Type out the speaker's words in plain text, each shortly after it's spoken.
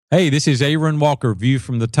Hey, this is Aaron Walker, View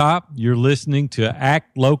from the Top. You're listening to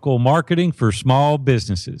Act Local Marketing for Small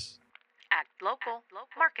Businesses. Act Local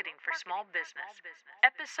Marketing for Small Business,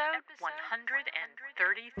 episode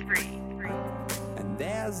 133. And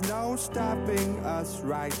there's no stopping us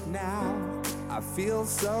right now. I feel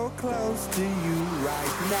so close to you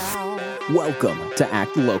right now. Welcome to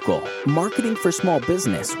Act Local, Marketing for Small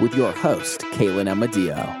Business with your host, Kaylin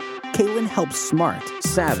Amadeo. Kaylin helps smart,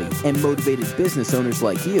 savvy, and motivated business owners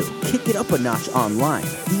like you kick it up a notch online,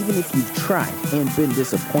 even if you've tried and been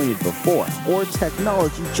disappointed before, or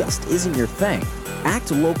technology just isn't your thing.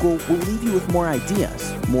 Act Local will leave you with more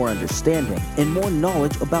ideas, more understanding, and more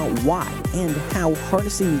knowledge about why and how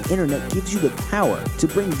harnessing the internet gives you the power to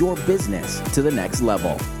bring your business to the next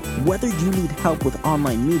level. Whether you need help with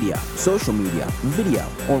online media, social media, video,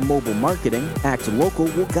 or mobile marketing, Act Local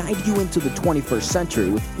will guide you into the 21st century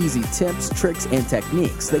with easy tips, tricks, and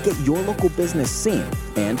techniques that get your local business seen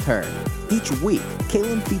and heard. Each week,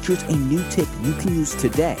 Kaylin features a new tip you can use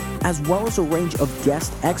today, as well as a range of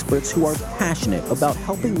guest experts who are passionate about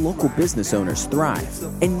helping local business owners thrive.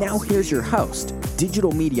 And now here's your host,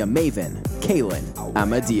 digital media maven, Kaylin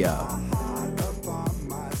Amadeo.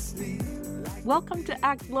 Welcome to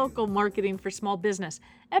Act Local Marketing for Small Business,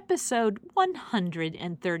 episode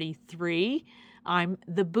 133. I'm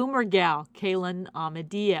the Boomer Gal, Kaylin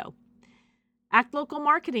Amadeo. Act Local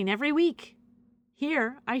Marketing every week.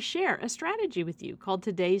 Here, I share a strategy with you called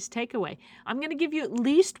Today's Takeaway. I'm going to give you at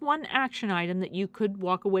least one action item that you could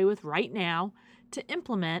walk away with right now to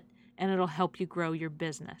implement, and it'll help you grow your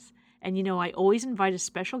business. And you know, I always invite a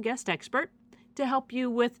special guest expert to help you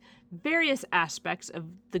with various aspects of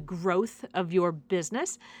the growth of your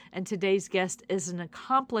business. And today's guest is an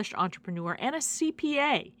accomplished entrepreneur and a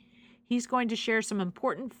CPA. He's going to share some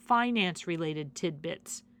important finance-related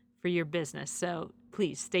tidbits for your business, so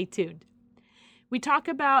please stay tuned. We talk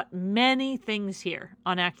about many things here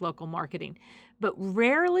on Act Local Marketing, but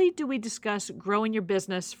rarely do we discuss growing your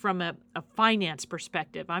business from a finance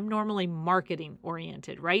perspective. I'm normally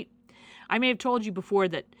marketing-oriented, right? I may have told you before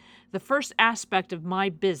that the first aspect of my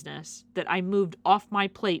business that I moved off my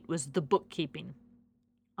plate was the bookkeeping.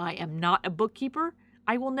 I am not a bookkeeper.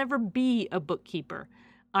 I will never be a bookkeeper.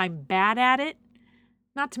 I'm bad at it.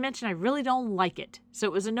 Not to mention, I really don't like it. So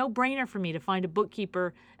it was a no-brainer for me to find a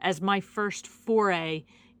bookkeeper as my first foray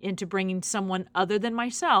into bringing someone other than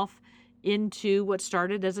myself into what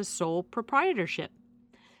started as a sole proprietorship.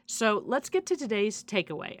 So let's get to today's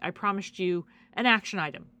takeaway. I promised you an action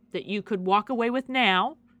item that you could walk away with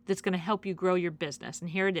now that's going to help you grow your business. And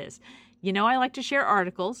here it is. You know, I like to share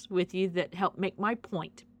articles with you that help make my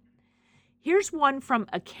point. Here's one from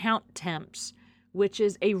Account Temps, which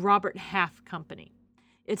is a Robert Half company.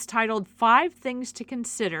 It's titled 5 Things to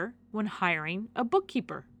Consider When Hiring a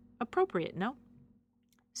Bookkeeper. Appropriate, no?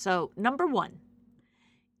 So, number 1,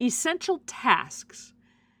 essential tasks.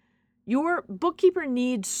 Your bookkeeper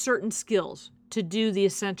needs certain skills to do the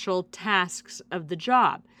essential tasks of the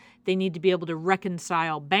job. They need to be able to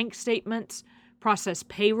reconcile bank statements, process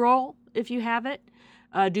payroll if you have it,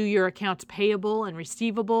 do your accounts payable and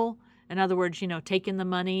receivable. In other words, take in the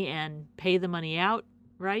money and pay the money out,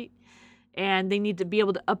 right? And they need to be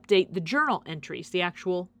able to update the journal entries, the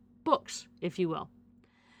actual books, if you will.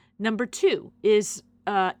 Number 2 is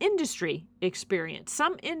industry experience.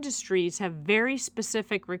 Some industries have very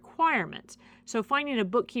specific requirements. So finding a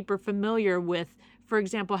bookkeeper familiar with, for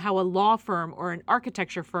example, how a law firm or an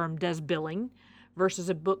architecture firm does billing versus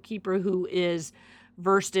a bookkeeper who is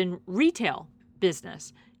versed in retail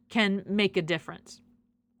business can make a difference.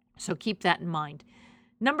 So keep that in mind.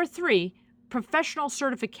 Number 3, professional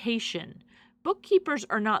certification. Bookkeepers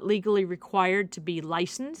are not legally required to be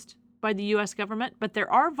licensed by the U.S. government, but there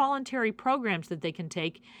are voluntary programs that they can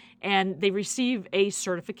take, and they receive a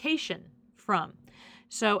certification from.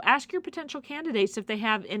 So ask your potential candidates if they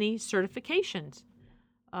have any certifications.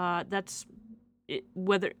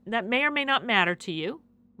 Whether that may or may not matter to you,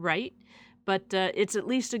 right? But it's at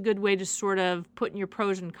least a good way to sort of put in your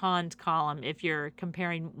pros and cons column if you're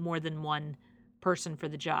comparing more than one person for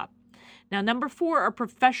the job. Now, number 4 are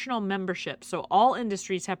professional memberships. So all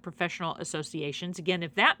industries have professional associations. Again,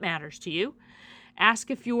 if that matters to you, ask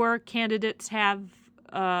if your candidates have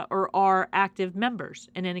or are active members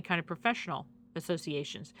in any kind of professional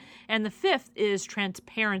associations. And the 5th is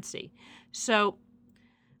transparency. So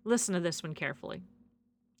listen to this one carefully.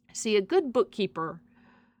 See, a good bookkeeper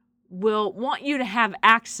will want you to have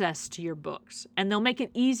access to your books, and they'll make it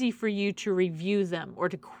easy for you to review them or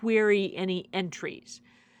to query any entries.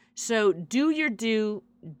 So do your due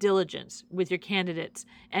diligence with your candidates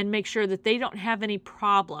and make sure that they don't have any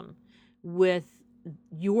problem with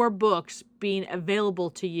your books being available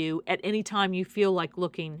to you at any time you feel like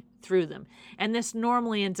looking through them. And this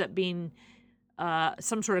normally ends up being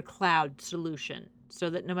some sort of cloud solution, so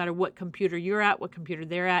that no matter what computer you're at, what computer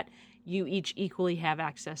they're at, you each equally have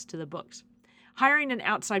access to the books. Hiring an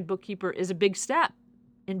outside bookkeeper is a big step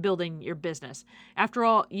in building your business. After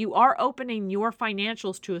all, you are opening your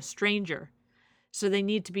financials to a stranger, so they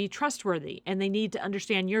need to be trustworthy and they need to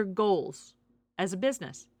understand your goals as a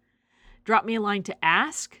business. Drop me a line to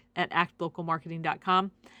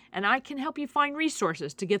ask@actlocalmarketing.com, and I can help you find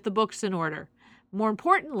resources to get the books in order. More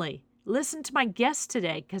importantly, listen to my guest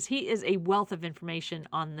today, because he is a wealth of information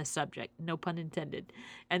on this subject, no pun intended,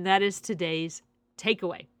 and that is today's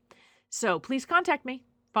takeaway. So please contact me.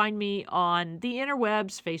 Find me on the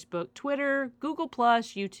interwebs, Facebook, Twitter, Google+,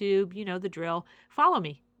 YouTube, you know the drill. Follow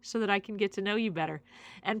me so that I can get to know you better.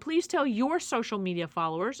 And please tell your social media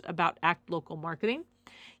followers about Act Local Marketing.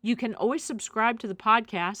 You can always subscribe to the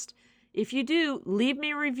podcast. If you do, leave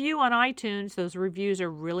me a review on iTunes. Those reviews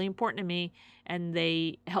are really important to me, and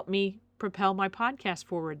they help me propel my podcast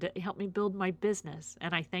forward, to help me build my business,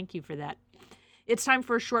 and I thank you for that. It's time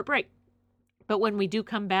for a short break. But when we do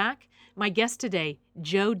come back, my guest today,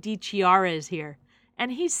 Joe DiChiara, is here,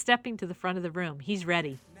 and he's stepping to the front of the room. He's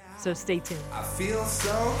ready, so stay tuned. I feel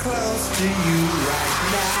so close to you right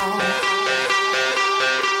now.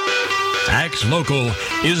 Act Local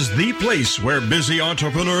is the place where busy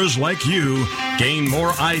entrepreneurs like you gain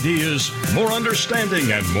more ideas, more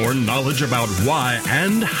understanding, and more knowledge about why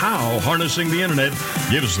and how harnessing the internet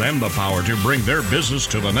gives them the power to bring their business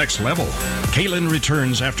to the next level. Kaylin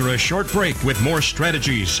returns after a short break with more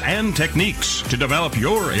strategies and techniques to develop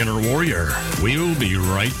your inner warrior. We'll be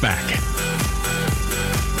right back.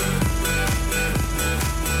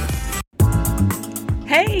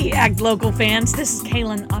 Hey, Act Local fans, this is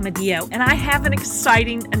Kaylin Amadeo, and I have an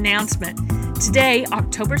exciting announcement. Today,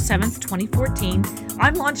 October 7th, 2014,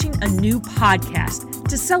 I'm launching a new podcast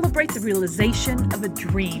to celebrate the realization of a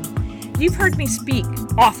dream. You've heard me speak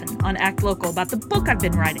often on Act Local about the book I've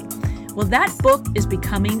been writing. Well, that book is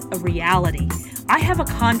becoming a reality. I have a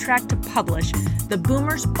contract to publish The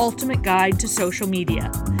Boomer's Ultimate Guide to Social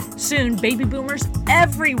Media. Soon, baby boomers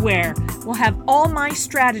everywhere will have all my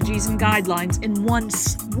strategies and guidelines in one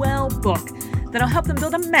swell book that'll help them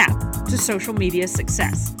build a map to social media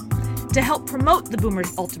success. To help promote The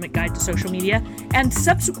Boomer's Ultimate Guide to Social Media and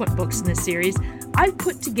subsequent books in this series, I've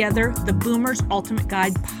put together the Boomer's Ultimate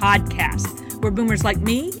Guide podcast, where boomers like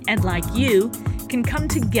me and like you can come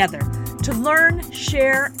together to learn,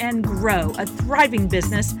 share, and grow a thriving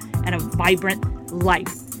business and a vibrant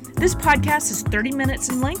life. This podcast is 30 minutes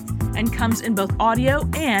in length and comes in both audio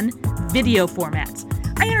and video formats.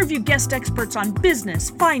 I interview guest experts on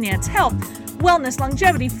business, finance, health, wellness,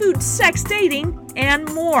 longevity, food, sex, dating, and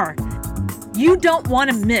more. You don't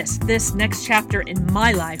want to miss this next chapter in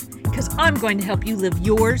my life, because I'm going to help you live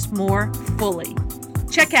yours more fully.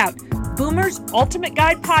 Check out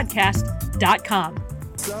boomersultimateguidepodcast.com.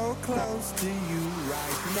 So close to you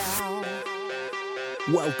right now.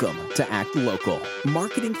 Welcome to Act Local,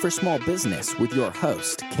 marketing for small business with your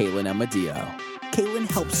host, Kaylin Amadeo. Kaylin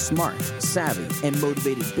helps smart, savvy, and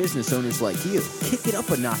motivated business owners like you kick it up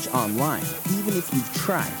a notch online, even if you've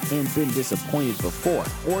tried and been disappointed before,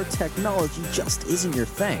 or technology just isn't your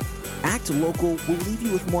thing. Act Local will leave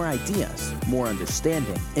you with more ideas, more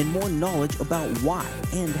understanding, and more knowledge about why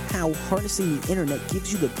and how harnessing the internet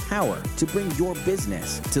gives you the power to bring your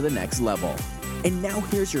business to the next level. And now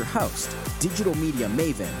here's your host, digital media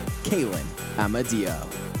maven, Kaylin Amadeo.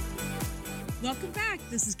 Welcome back.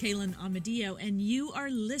 This is Kaylin Amadeo, and you are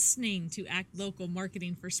listening to Act Local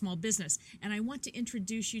Marketing for Small Business. And I want to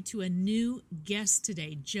introduce you to a new guest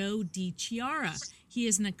today, Joe DiChiara. He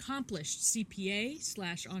is an accomplished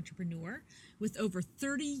CPA/entrepreneur with over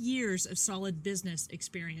 30 years of solid business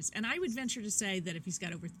experience. And I would venture to say that if he's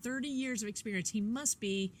got over 30 years of experience, he must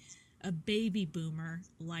be a baby boomer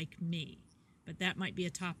like me. But that might be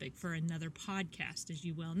a topic for another podcast, as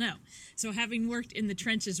you well know. So having worked in the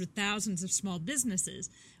trenches with thousands of small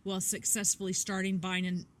businesses while successfully starting, buying,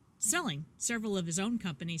 and selling several of his own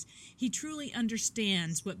companies, he truly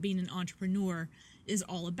understands what being an entrepreneur is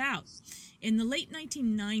all about. In the late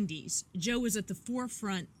 1990s, Joe was at the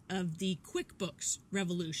forefront of the QuickBooks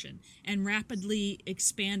revolution and rapidly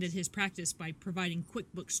expanded his practice by providing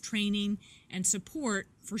QuickBooks training and support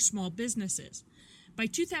for small businesses. By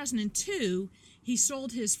 2002, he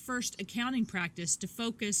sold his first accounting practice to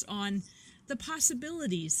focus on the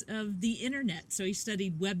possibilities of the internet. So he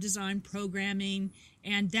studied web design, programming,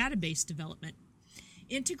 and database development.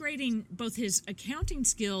 Integrating both his accounting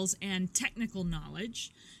skills and technical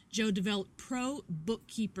knowledge, Joe developed Pro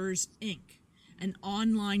Bookkeepers, Inc., an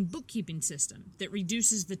online bookkeeping system that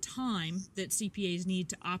reduces the time that CPAs need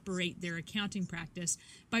to operate their accounting practice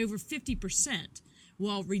by over 50%,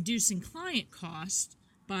 while reducing client costs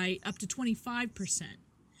by up to 25%.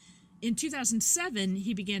 In 2007,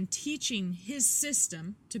 he began teaching his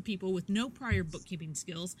system to people with no prior bookkeeping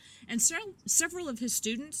skills, and several of his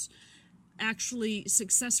students actually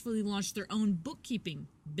successfully launched their own bookkeeping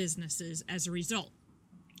businesses as a result.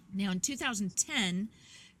 Now, in 2010,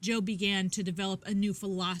 Joe began to develop a new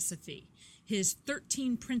philosophy. His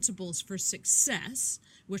 13 principles for success,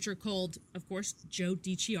 which are called, of course, Joe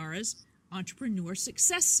DiChiara's Entrepreneur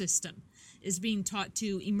Success System, is being taught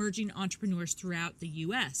to emerging entrepreneurs throughout the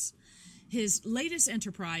U.S. His latest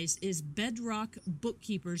enterprise is Bedrock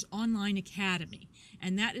Bookkeepers Online Academy,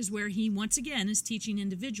 and that is where he once again is teaching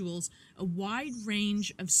individuals a wide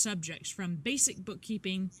range of subjects, from basic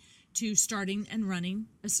bookkeeping to starting and running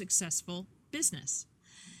a successful business.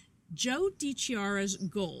 Joe DiChiara's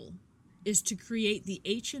goal is to create the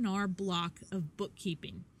H&R Block of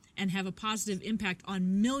bookkeeping and have a positive impact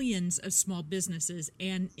on millions of small businesses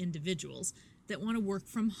and individuals that want to work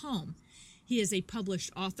from home. He is a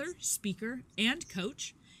published author, speaker, and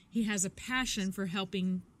coach. He has a passion for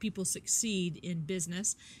helping people succeed in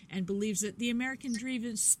business and believes that the American dream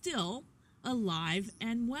is still alive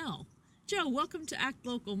and well. Joe, welcome to Act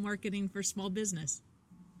Local Marketing for Small Business.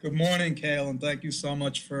 Good morning, Kaylin. Thank you so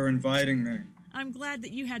much for inviting me. I'm glad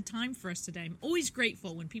that you had time for us today. I'm always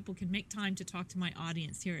grateful when people can make time to talk to my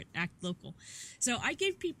audience here at Act Local. So I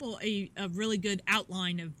gave people a really good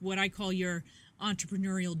outline of what I call your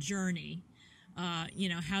entrepreneurial journey,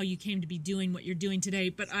 how you came to be doing what you're doing today.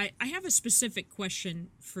 But I have a specific question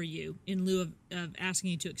for you in lieu of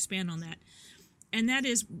asking you to expand on that. And that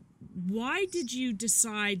is, why did you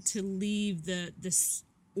decide to leave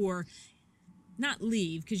or not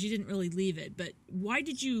leave, because you didn't really leave it, but why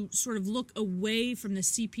did you sort of look away from the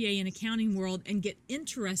CPA and accounting world and get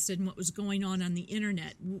interested in what was going on the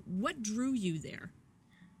internet? What drew you there?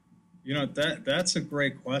 That's a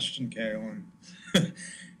great question, Kaylin.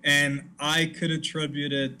 And I could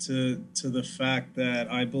attribute it to the fact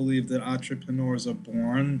that I believe that entrepreneurs are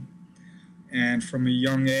born. And from a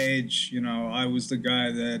young age, I was the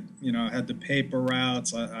guy that, had the paper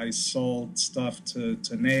routes. I sold stuff to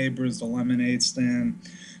neighbors, the lemonade stand.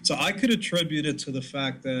 So I could attribute it to the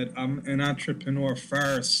fact that I'm an entrepreneur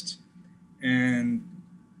first, and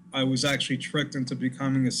I was actually tricked into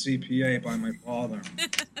becoming a CPA by my father.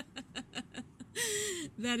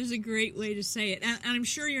 That is a great way to say it. And I'm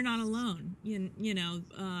sure you're not alone.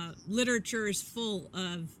 Literature is full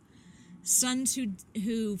of sons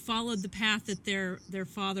who followed the path that their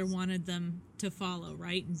father wanted them to follow,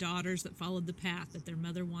 right? And daughters that followed the path that their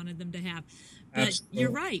mother wanted them to have. But Absolutely.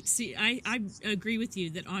 You're right. See, I agree with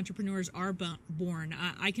you that entrepreneurs are born.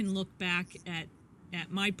 I can look back at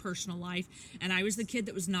my personal life, and I was the kid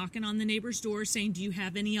that was knocking on the neighbor's door saying, do you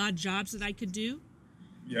have any odd jobs that I could do?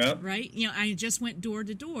 Yeah. Right? I just went door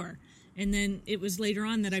to door. And then it was later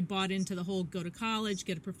on that I bought into the whole go to college,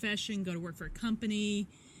 get a profession, go to work for a company,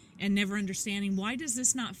 and never understanding, why does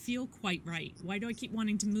this not feel quite right? Why do I keep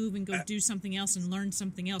wanting to move and go do something else and learn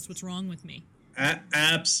something else? What's wrong with me?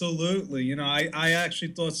 Absolutely. I actually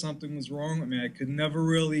thought something was wrong with me. I could never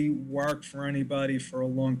really work for anybody for a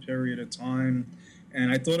long period of time.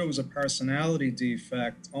 And I thought it was a personality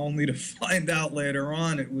defect, only to find out later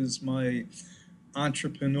on it was my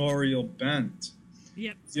entrepreneurial bent.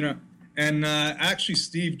 Yep. And actually,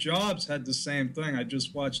 Steve Jobs had the same thing. I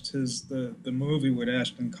just watched the movie with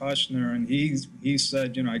Ashton Kutcher, and he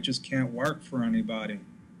said, I just can't work for anybody.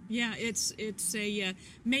 Yeah, it's a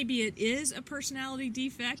maybe it is a personality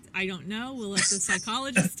defect. I don't know. We'll let the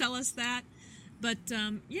psychologists tell us that. But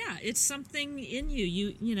it's something in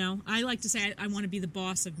you. I like to say I want to be the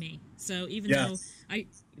boss of me. So even though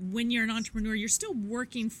when you're an entrepreneur, you're still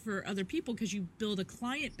working for other people because you build a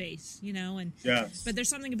client base, and yes. But there's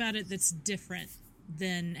something about it that's different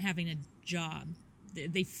than having a job.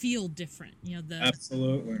 They feel different,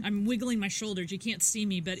 Absolutely. I'm wiggling my shoulders. You can't see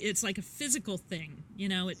me, but it's like a physical thing.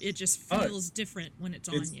 It just feels different when it's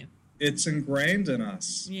on you. It's ingrained in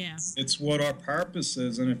us. Yeah. It's what our purpose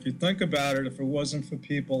is. And if you think about it, if it wasn't for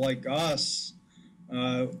people like us,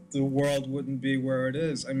 the world wouldn't be where it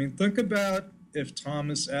is. I mean, think about if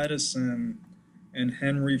Thomas Edison and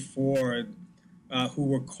Henry Ford, who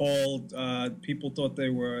were called, people thought they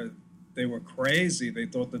were crazy. They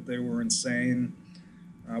thought that they were insane.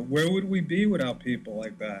 Where would we be without people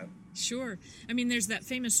like that? Sure. I mean, there's that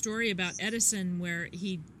famous story about Edison where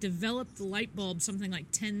he developed the light bulb something like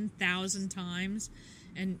 10,000 times,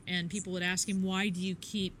 and people would ask him, why do you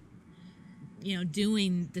keep,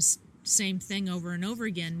 doing this same thing over and over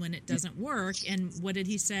again when it doesn't work. And what did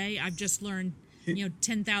he say? I've just learned,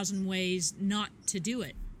 10,000 ways not to do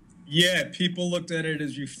it. Yeah, people looked at it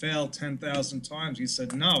as you failed 10,000 times. He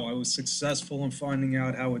said, no, I was successful in finding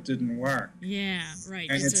out how it didn't work. Yeah, right.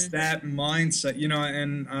 And it's that mindset,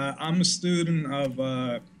 and I'm a student of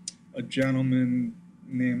a gentleman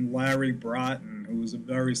named Larry Bratton, who was a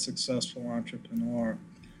very successful entrepreneur.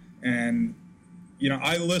 And,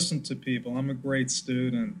 I listen to people. I'm a great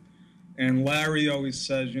student. And Larry always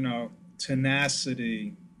says,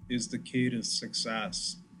 tenacity is the key to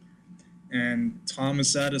success. And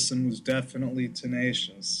Thomas Edison was definitely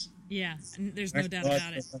tenacious. Yeah, and there's no doubt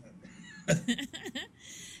about it.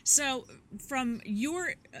 So from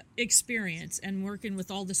your experience and working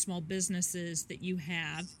with all the small businesses that you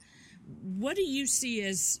have, what do you see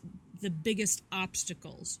as the biggest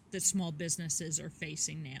obstacles that small businesses are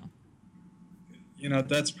facing now?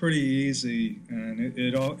 That's pretty easy, and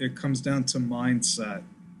it comes down to mindset.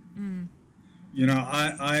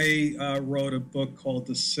 I wrote a book called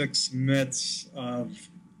The 6 Myths of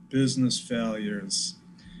Business Failures,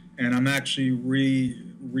 and I'm actually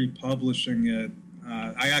republishing it.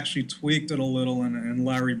 I actually tweaked it a little, and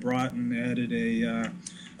Larry Bratton added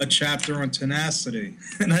a chapter on tenacity,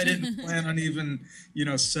 and I didn't plan on even,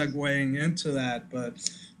 segueing into that, but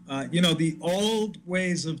the old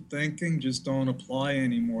ways of thinking just don't apply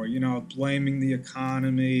anymore. Blaming the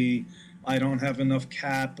economy, I don't have enough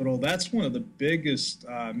capital. That's one of the biggest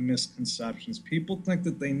misconceptions. People think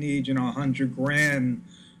that they need,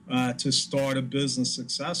 $100,000 to start a business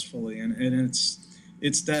successfully, and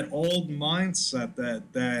it's that old mindset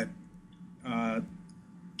that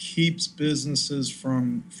keeps businesses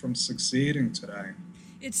from succeeding today.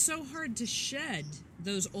 It's so hard to shed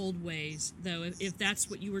those old ways, though, if that's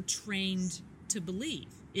what you were trained to believe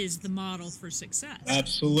is the model for success.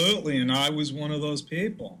 Absolutely, and I was one of those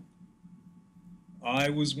people. I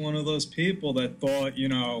was one of those people that thought,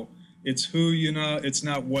 it's who you know, it's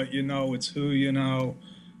not what you know, it's who you know.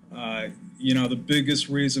 The biggest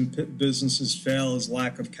reason businesses fail is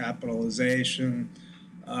lack of capitalization.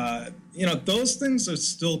 Those things are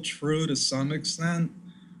still true to some extent,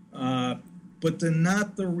 but they're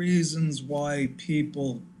not the reasons why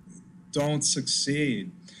people don't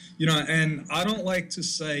succeed. And I don't like to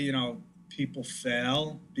say, people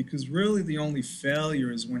fail, because really the only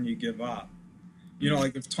failure is when you give up.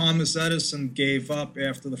 Like if Thomas Edison gave up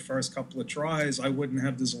after the first couple of tries, I wouldn't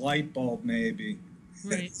have this light bulb maybe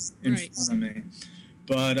in front of me.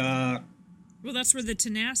 But well, that's where the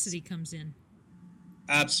tenacity comes in.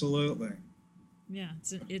 Absolutely. Yeah,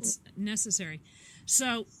 it's necessary.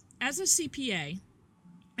 So as a CPA,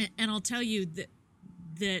 and I'll tell you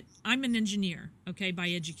that I'm an engineer, okay,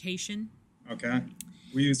 by education. Okay.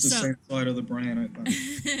 We use the same side of the brain, I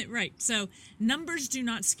think. Right. So numbers do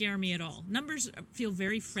not scare me at all. Numbers feel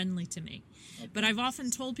very friendly to me. Okay. But I've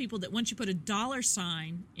often told people that once you put a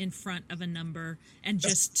 $ in front of a number and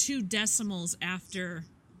just 2 decimals after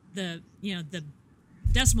the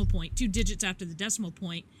decimal point, 2 digits after the decimal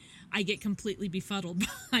point, I get completely befuddled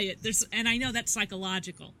by it. And I know that's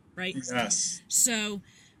psychological, right? Yes. So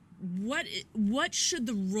what should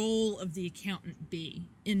the role of the accountant be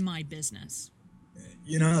in my business?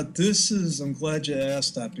 I'm glad you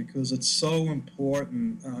asked that, because it's so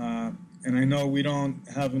important. And I know we don't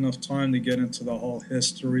have enough time to get into the whole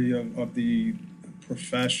history of the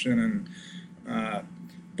profession.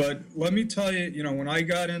 But let me tell you, when I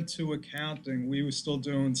got into accounting, we were still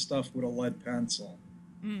doing stuff with a lead pencil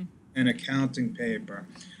and accounting paper.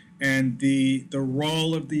 And the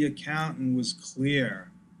role of the accountant was clear,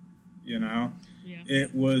 Yeah.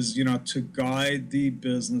 It was, to guide the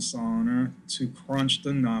business owner, to crunch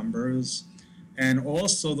the numbers, and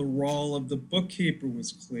also the role of the bookkeeper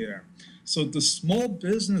was clear. So the small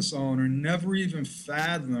business owner never even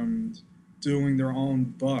fathomed doing their own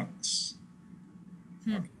books.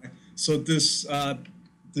 Okay. So this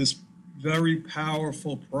very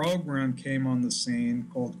powerful program came on the scene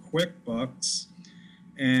called QuickBooks,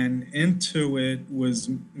 and into it was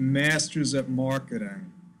Masters at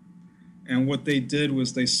Marketing. And what they did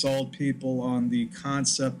was they sold people on the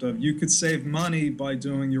concept of you could save money by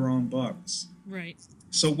doing your own books. Right.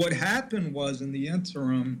 So what happened was, in the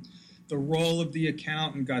interim, the role of the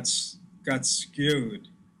accountant got skewed.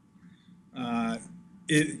 And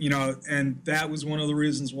that was one of the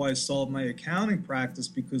reasons why I sold my accounting practice,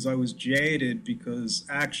 because I was jaded, because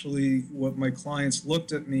actually what my clients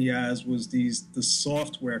looked at me as was the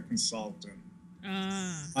software consultant.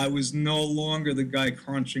 I was no longer the guy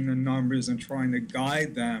crunching the numbers and trying to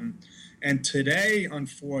guide them. And today,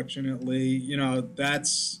 unfortunately,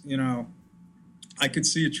 that's, I could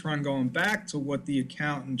see a trend going back to what the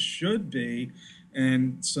accountant should be.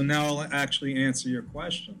 And so now I'll actually answer your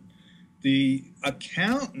question. The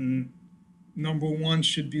accountant, number one,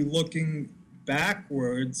 should be looking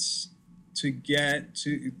backwards to get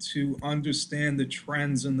to understand the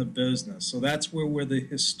trends in the business. So that's where we're the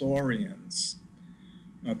historians.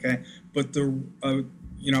 Okay, but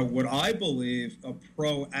what I believe, a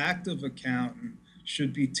proactive accountant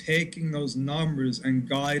should be taking those numbers and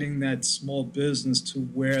guiding that small business to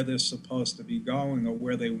where they're supposed to be going or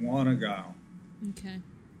where they want to go. Okay.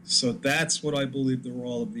 So that's what I believe the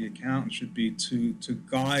role of the accountant should be, to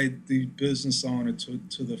guide the business owner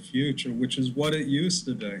to the future, which is what it used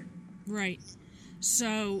to be. Right.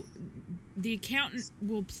 So the accountant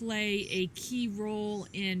will play a key role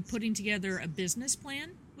in putting together a business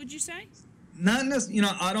plan, would you say? Not necessarily.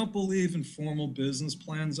 I don't believe in formal business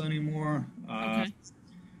plans anymore. Okay.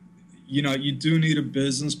 You do need a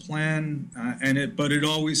business plan, but it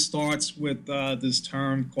always starts with this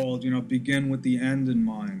term called, begin with the end in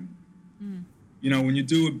mind. Mm. When you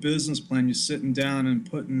do a business plan, you're sitting down and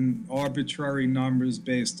putting arbitrary numbers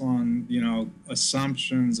based on,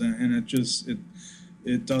 assumptions, and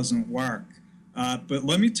it doesn't work. But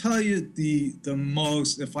let me tell you the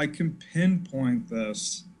most, if I can pinpoint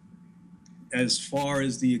this, as far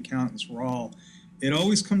as the accountant's role, it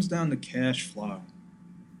always comes down to cash flow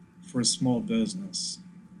for a small business.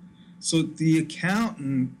 So the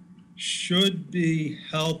accountant should be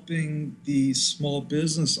helping the small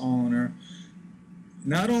business owner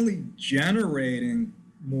not only generating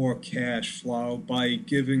more cash flow by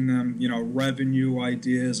giving them, revenue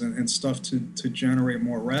ideas and stuff to generate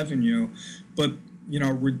more revenue, but,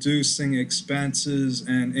 reducing expenses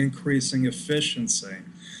and increasing efficiency.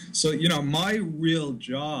 So, my real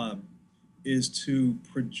job is to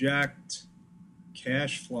project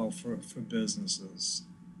cash flow for businesses.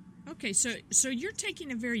 Okay, so you're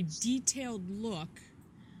taking a very detailed look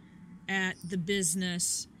at the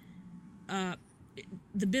business's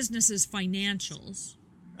financials.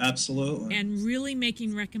 Absolutely. And really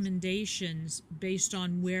making recommendations based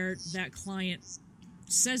on where that client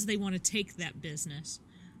says they want to take that business,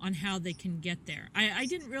 on how they can get there. I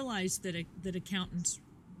didn't realize that accountants,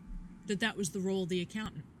 that was the role of the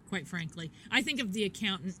accountant, quite frankly. I think of the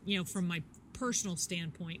accountant, from my personal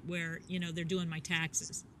standpoint, where, they're doing my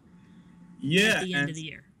taxes at the end of the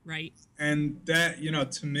year, right? And that,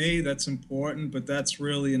 to me, that's important, but that's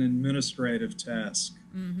really an administrative task.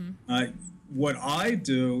 Mm-hmm. What I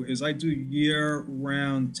do is I do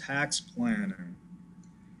year-round tax planning.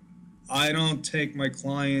 I don't take my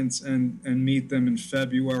clients and meet them in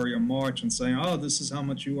February or March and say, oh, this is how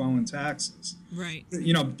much you owe in taxes. Right.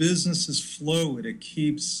 Business is fluid. It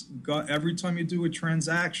keeps, every time you do a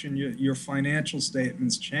transaction, your financial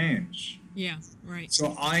statements change. Yeah, right.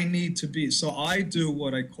 So I do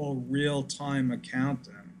what I call real-time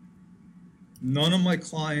accounting. None of my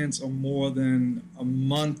clients are more than a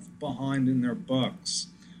month behind in their books.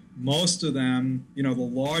 Most of them, the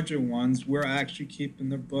larger ones, we're actually keeping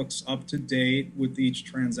their books up to date with each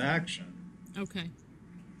transaction. Okay.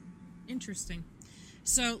 Interesting.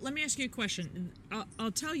 So let me ask you a question.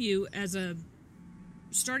 I'll tell you,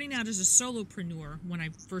 starting out as a solopreneur, when I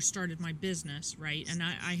first started my business, right, and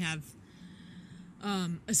I have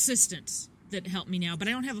assistants that help me now, but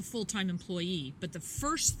I don't have a full-time employee. But the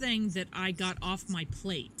first thing that I got off my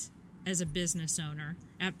plate as a business owner,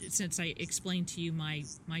 since I explained to you my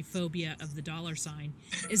phobia of the dollar sign,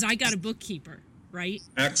 is I got a bookkeeper, right?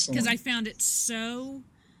 Excellent. Because I found it so,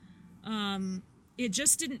 it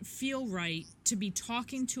just didn't feel right to be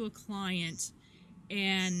talking to a client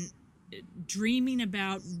and dreaming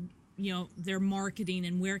about, their marketing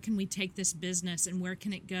and where can we take this business and where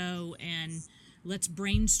can it go, and let's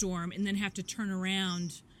brainstorm, and then have to turn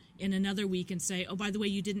around in another week and say, oh, by the way,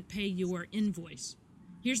 you didn't pay your invoice.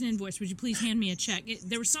 Here's an invoice. Would you please hand me a check?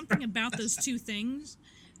 There was something about those two things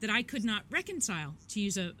that I could not reconcile, to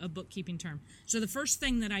use a bookkeeping term. So the first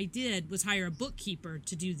thing that I did was hire a bookkeeper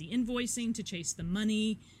to do the invoicing, to chase the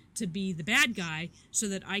money, to be the bad guy, so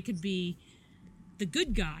that I could be the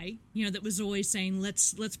good guy, that was always saying,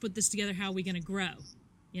 let's put this together. How are we going to grow?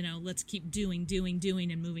 Let's keep doing,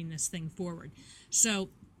 and moving this thing forward. So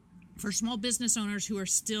for small business owners who are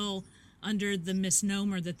still under the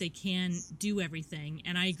misnomer that they can do everything,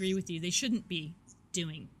 and I agree with you, they shouldn't be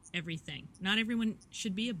doing everything. Not everyone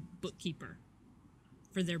should be a bookkeeper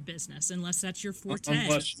for their business, unless that's your forte.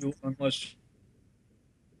 Unless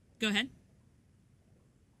Go ahead.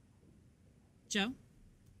 Joe?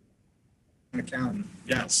 An accountant,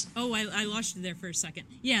 yes. Oh, I lost you there for a second.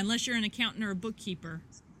 Yeah, unless you're an accountant or a bookkeeper,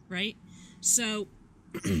 right? So,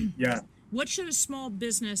 yeah. What should a small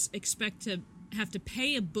business expect to have to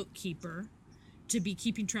pay a bookkeeper to be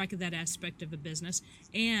keeping track of that aspect of a business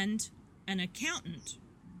and an accountant?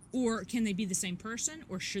 Or can they be the same person,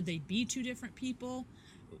 or should they be two different people?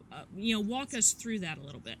 Walk us through that a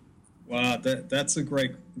little bit. Wow, that's a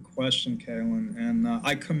great question, Kaylin, and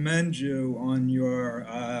I commend you on your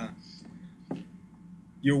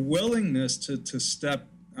willingness to step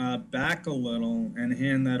back a little and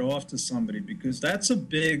hand that off to somebody, because that's a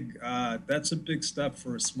big step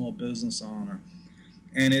for a small business owner,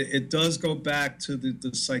 and it does go back to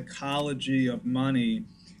the psychology of money.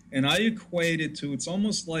 And I equate it to, it's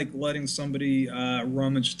almost like letting somebody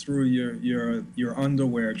rummage through your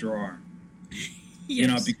underwear drawer.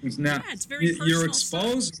 Yes. Because now it's very you're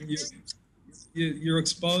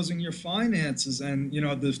exposing your finances and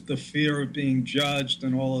the fear of being judged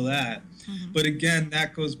and all of that. Mm-hmm. But again,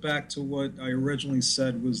 that goes back to what I originally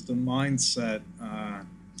said was the mindset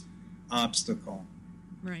obstacle.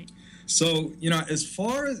 Right. So, as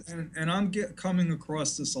far as, and I'm coming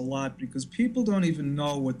across this a lot, because people don't even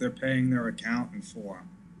know what they're paying their accountant for.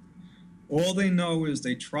 All they know is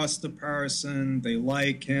they trust the person, they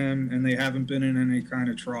like him, and they haven't been in any kind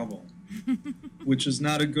of trouble, which is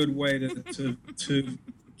not a good way to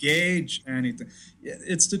gauge anything.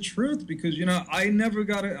 It's the truth, because, I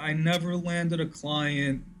never landed a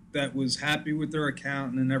client that was happy with their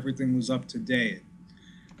accountant and everything was up to date.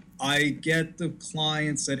 I get the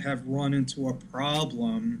clients that have run into a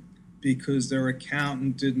problem because their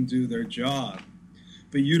accountant didn't do their job.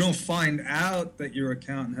 But you don't find out that your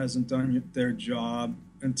accountant hasn't done their job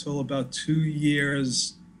until about 2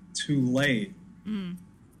 years too late. Mm.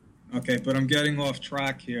 Okay, but I'm getting off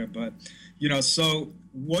track here. But, so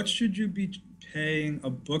what should you be paying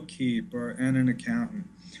a bookkeeper and an accountant?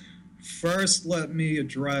 First, let me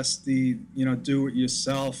address the,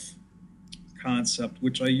 do-it-yourself concept,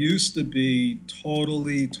 which I used to be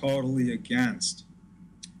totally against.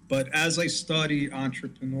 But as I study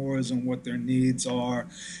entrepreneurs and what their needs are,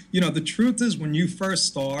 the truth is, when you first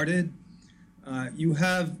started, you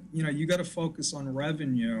got to focus on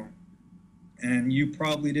revenue, and you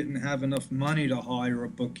probably didn't have enough money to hire a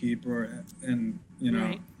bookkeeper and,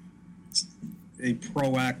 right. a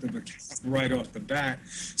proactive account right off the bat.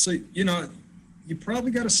 So, you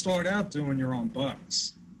probably got to start out doing your own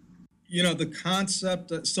books. The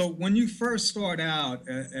concept, so when you first start out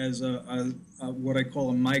as a what I call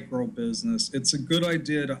a micro business, it's a good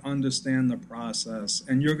idea to understand the process,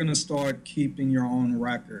 and you're going to start keeping your own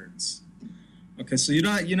records. Okay, so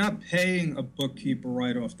you're not paying a bookkeeper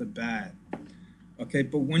right off the bat. Okay,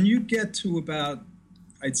 but when you get to about,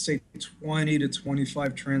 I'd say 20 to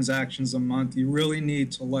 25 transactions a month, you really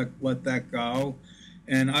need to let that go.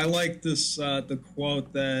 And I like this, the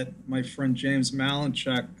quote that my friend James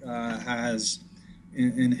Malinchak has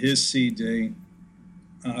in his CD,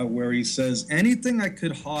 where he says, anything I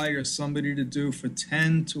could hire somebody to do for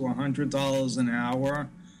 $10 to $100 an hour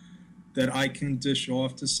that I can dish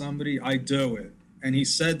off to somebody, I do it. And he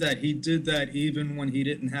said that he did that even when he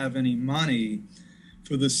didn't have any money,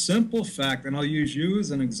 for the simple fact, and I'll use you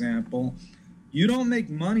as an example, you don't make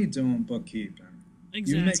money doing bookkeeping.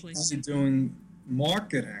 Exactly. You make money doing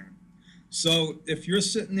marketing. So if you're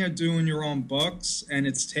sitting there doing your own books and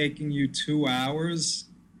it's taking you 2 hours,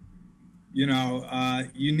 you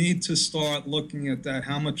need to start looking at that.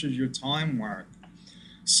 How much is your time worth?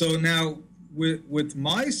 So now with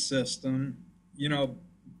my system,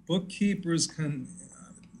 bookkeepers can,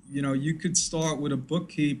 you could start with a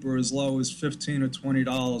bookkeeper as low as $15 or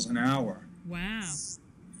 $20 an hour. Wow.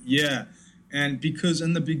 Yeah. And because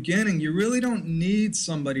in the beginning, you really don't need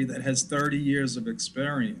somebody that has 30 years of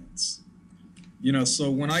experience.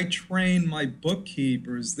 So when I train my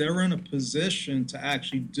bookkeepers, they're in a position to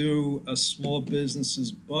actually do a small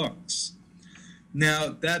business's books. Now,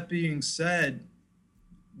 that being said,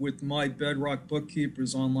 with my Bedrock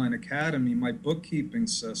Bookkeepers Online Academy, my bookkeeping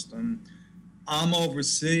system, I'm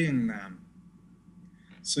overseeing them.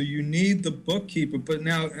 So you need the bookkeeper,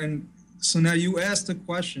 So now you asked the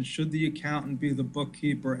question, should the accountant be the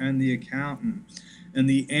bookkeeper and the accountant? And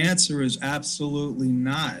the answer is absolutely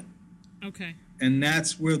not. Okay. And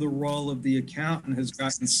that's where the role of the accountant has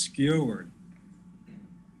gotten skewered.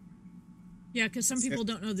 Yeah, because some people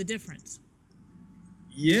don't know the difference.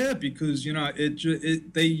 Yeah, because,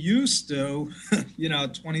 they used to,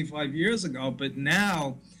 25 years ago, but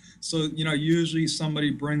now... So, usually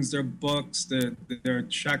somebody brings their books, their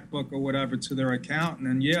checkbook or whatever to their accountant,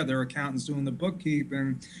 and their accountant's doing the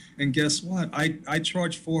bookkeeping. And guess what? I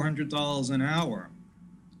charge $400 an hour.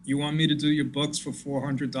 You want me to do your books for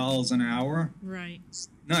 $400 an hour? Right.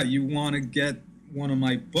 No, you want to get one of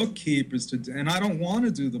my bookkeepers to do, and I don't want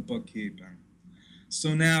to do the bookkeeping.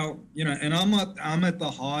 So now, and I'm at the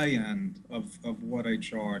high end of what I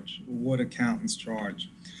charge, what accountants charge.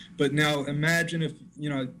 But now imagine if,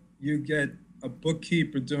 you get a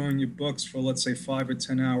bookkeeper doing your books for, let's say, 5 or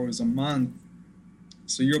 10 hours a month.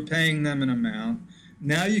 So you're paying them an amount.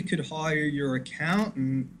 Now you could hire your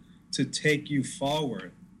accountant to take you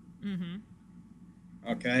forward. Mm-hmm.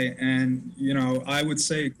 Okay. And, I would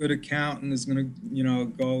say a good accountant is going to,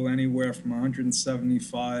 go anywhere from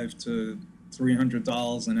 $175 to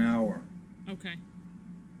 $300 an hour. Okay.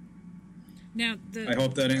 Now, I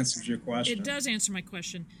hope that answers your question. It does answer my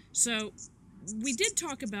question. So we did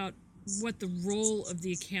talk about what the role of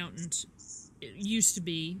the accountant used to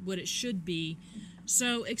be, what it should be.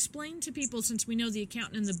 So explain to people, since we know the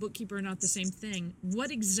accountant and the bookkeeper are not the same thing,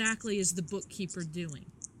 what exactly is the bookkeeper doing?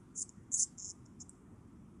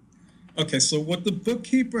 Okay, so what the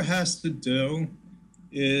bookkeeper has to do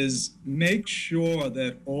is make sure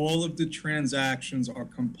that all of the transactions are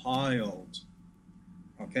compiled.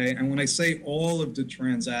 Okay, and when I say all of the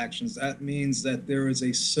transactions, that means that there is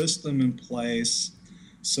a system in place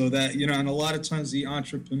so that, and a lot of times the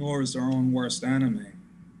entrepreneur is their own worst enemy.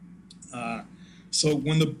 So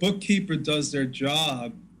when the bookkeeper does their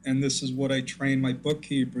job, and this is what I train my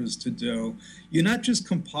bookkeepers to do, you're not just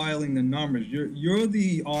compiling the numbers. You're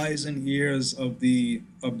the eyes and ears of the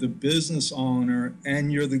business owner,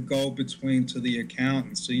 and you're the go-between to the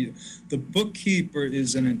accountant. So the bookkeeper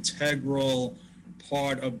is an integral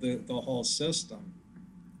part of the whole system.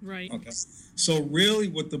 Right. Okay. So really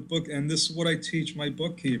what the book, and this is what I teach my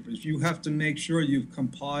bookkeepers, you have to make sure you've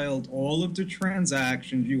compiled all of the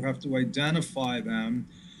transactions, you have to identify them,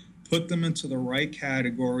 put them into the right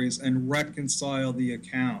categories, and reconcile the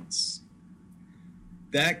accounts.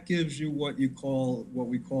 That gives you what we call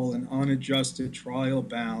an unadjusted trial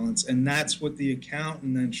balance, and that's what the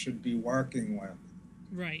accountant then should be working with.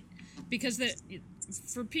 Right. Because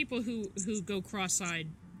for people who go cross-eyed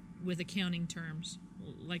with accounting terms,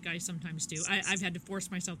 like I sometimes do, I've had to force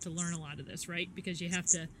myself to learn a lot of this, right? Because you have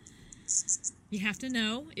to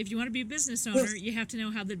know, if you want to be a business owner, you have to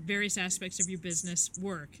know how the various aspects of your business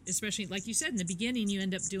work. Especially, like you said, in the beginning, you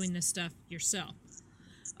end up doing this stuff yourself.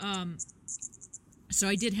 So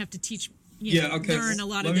I did have to teach, learn a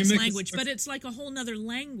lot of this language, but it's like a whole nother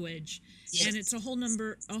language, and it's a whole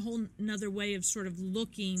nother way of sort of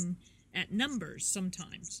looking at numbers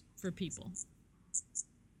sometimes for people.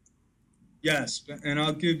 Yes, and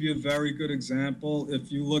I'll give you a very good example.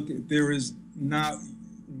 If you look, there is not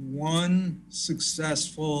one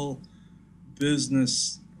successful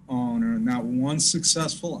business owner, not one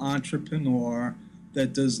successful entrepreneur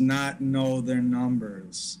that does not know their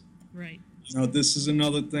numbers. Right. This is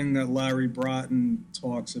another thing that Larry Broughton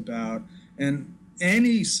talks about. And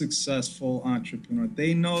any successful entrepreneur,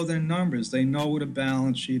 they know their numbers. They know what a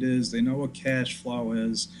balance sheet is. They know what cash flow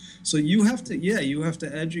is. So you have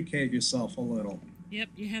to educate yourself a little. Yep,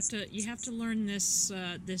 you have to learn this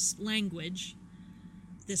language,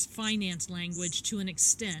 this finance language, to an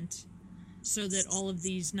extent, so that all of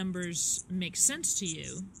these numbers make sense to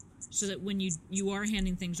you, so that when you are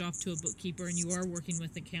handing things off to a bookkeeper and you are working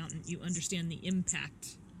with an accountant, you understand the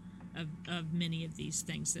impact of many of these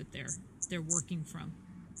things that they're working from.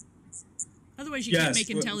 Otherwise, you can't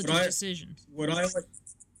make intelligent decisions.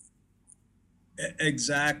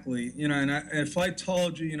 Exactly. And if I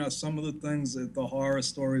told you, some of the things that the horror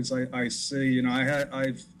stories I see,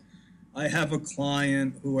 I have a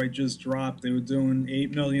client who I just dropped. They were doing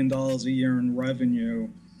 $8 million a year in revenue.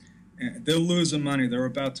 And they're losing money. They're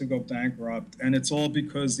about to go bankrupt. And it's all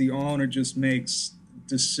because the owner just makes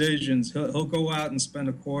decisions. He'll go out and spend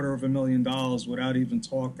 $250,000 without even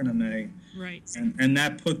talking to me. Right. And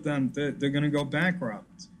that put them, they're going to go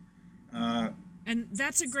bankrupt. And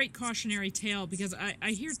that's a great cautionary tale, because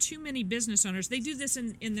I hear too many business owners, they do this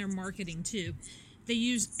in their marketing too. They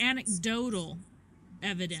use anecdotal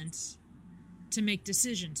evidence to make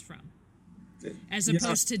decisions from, as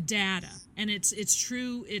opposed to data. And it's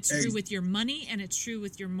true with your money, and it's true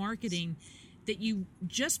with your marketing, that you,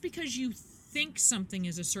 just because you think something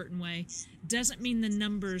is a certain way doesn't mean the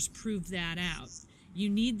numbers prove that out. You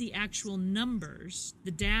need the actual numbers,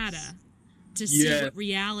 the data, to see what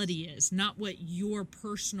reality is, not what your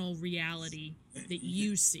personal reality that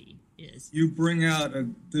you see is. You bring out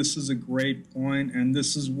this is a great point, and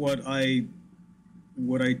this is what I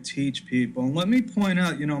teach people. And let me point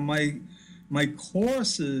out, my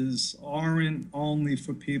courses aren't only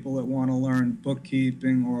for people that want to learn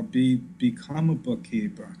bookkeeping or become a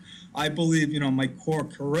bookkeeper. I believe, my core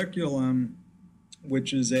curriculum,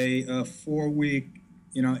 which is a 4-week,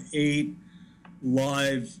 8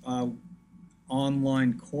 live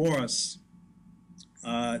online course,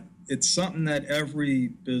 it's something that every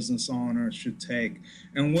business owner should take.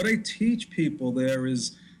 And what I teach people there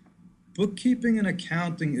is bookkeeping and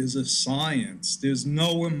accounting is a science. There's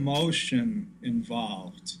no emotion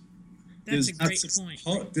involved. That's a great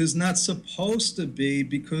point. There's not supposed to be,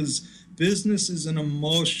 because business is an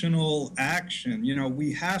emotional action.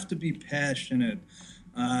 We have to be passionate.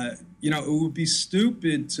 It would be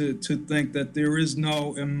stupid to think that there is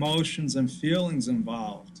no emotions and feelings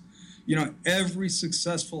involved. Every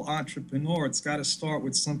successful entrepreneur, it's got to start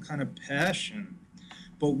with some kind of passion.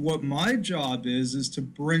 But what my job is to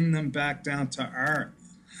bring them back down to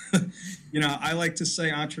earth. I like to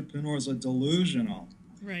say entrepreneurs are delusional.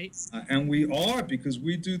 Right. And we are, because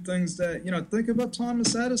we do things that, think about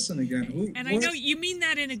Thomas Edison again. I know you mean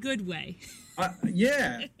that in a good way.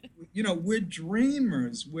 Yeah. We're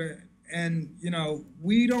dreamers. We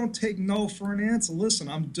don't take no for an answer. Listen,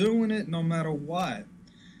 I'm doing it no matter what.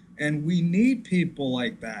 And we need people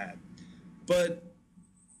like that. But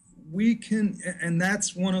we can, and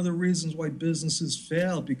that's one of the reasons why businesses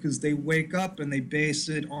fail, because they wake up and they base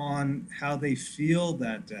it on how they feel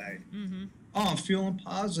that day. Mm-hmm. Oh, I'm feeling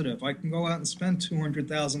positive. I can go out and spend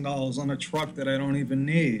 $200,000 on a truck that I don't even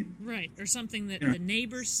need. Right, or something that the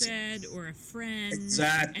neighbor said, or a friend.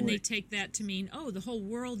 Exactly. And they take that to mean, oh, the whole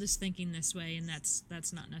world is thinking this way, and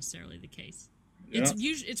that's not necessarily the case. Yeah.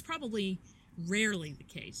 It's probably rarely the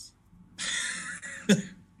case.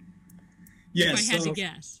 Yeah, if I had to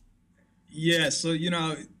guess. Yeah, so,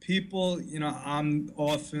 people, I'm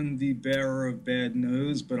often the bearer of bad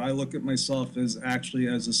news, but I look at myself as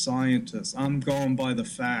a scientist. I'm going by the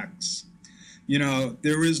facts.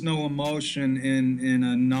 There is no emotion in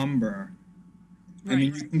a number. Right,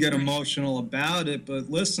 you can get emotional about it, but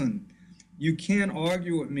listen, you can't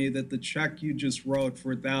argue with me that the check you just wrote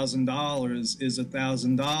for $1,000 is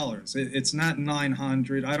 $1,000. It's not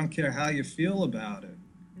 $900. I don't care how you feel about it.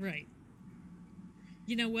 Right.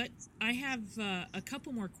 You know what? I have a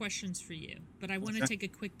couple more questions for you, but I want to take a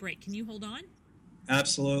quick break. Can you hold on?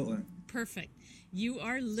 Absolutely. Perfect. You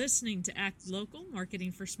are listening to Act Local,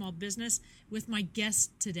 Marketing for Small Business, with my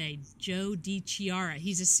guest today, Joe DiChiara.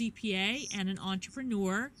 He's a CPA and an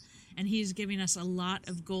entrepreneur, and he's giving us a lot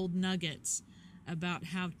of gold nuggets about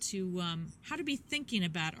how to be thinking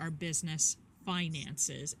about our business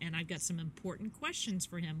finances, and I've got some important questions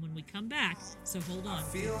for him when we come back, so hold on. I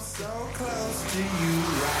feel so close to you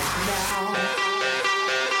right now.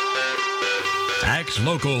 Act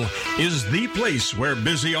Local is the place where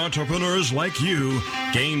busy entrepreneurs like you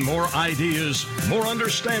gain more ideas, more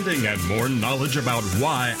understanding, and more knowledge about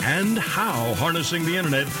why and how harnessing the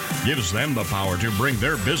internet gives them the power to bring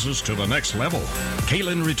their business to the next level.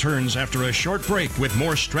 Kaylin returns after a short break with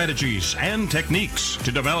more strategies and techniques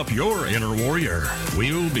to develop your inner warrior.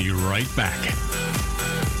 We'll be right back.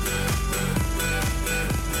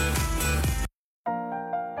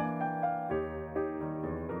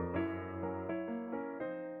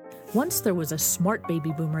 Once there was a smart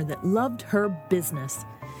baby boomer that loved her business.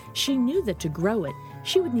 She knew that to grow it,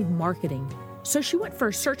 she would need marketing. So she went for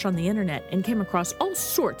a search on the internet and came across all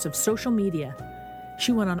sorts of social media.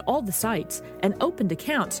 She went on all the sites and opened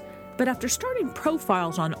accounts, but after starting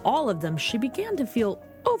profiles on all of them, she began to feel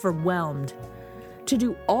overwhelmed. To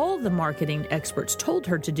do all the marketing experts told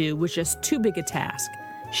her to do was just too big a task.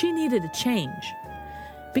 She needed a change.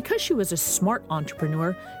 Because she was a smart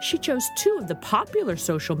entrepreneur, she chose 2 of the popular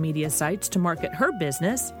social media sites to market her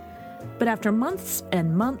business. But after months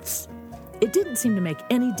and months, it didn't seem to make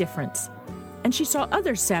any difference. And she saw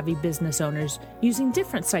other savvy business owners using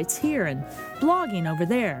different sites here and blogging over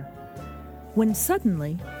there. When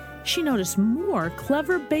suddenly, she noticed more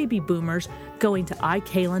clever baby boomers going to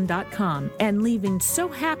iKaylin.com and leaving so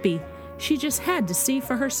happy she just had to see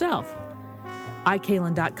for herself.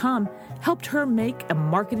 iKaylin.com helped her make a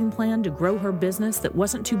marketing plan to grow her business that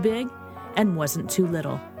wasn't too big and wasn't too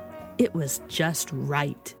little. It was just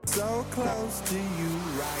right. So close to you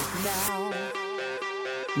right now.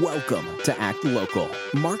 Welcome to Act Local,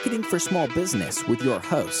 Marketing for Small Business with your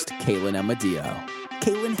host, Kaylin Amadeo.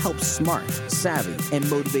 Kaylin helps smart, savvy, and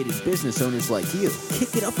motivated business owners like you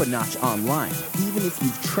kick it up a notch online, even if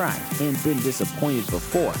you've tried and been disappointed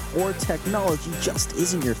before, or technology just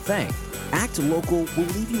isn't your thing. Act Local will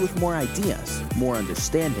leave you with more ideas, more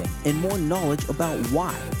understanding, and more knowledge about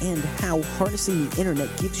why and how harnessing the internet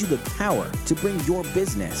gives you the power to bring your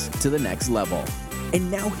business to the next level. And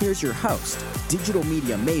now here's your host, digital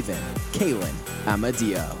media maven, Kaylin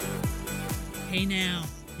Amadeo. Hey now,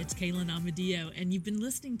 it's Kaylin Amadeo, and you've been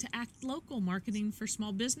listening to Act Local, Marketing for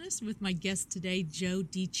Small Business with my guest today, Joe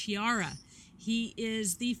DiChiara. He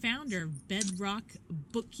is the founder of Bedrock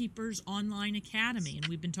Bookkeepers Online Academy, and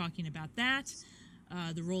we've been talking about that.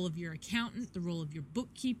 the role of your accountant, the role of your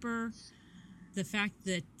bookkeeper, the fact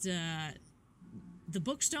that the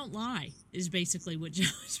books don't lie is basically what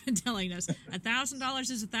Joe's been telling us. $1,000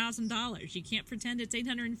 is $1,000. You can't pretend it's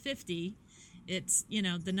 $850. It's,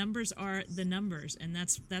 the numbers are the numbers, and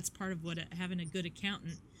that's part of what having a good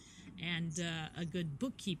accountant and a good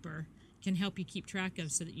bookkeeper can help you keep track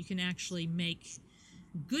of, so that you can actually make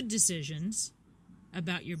good decisions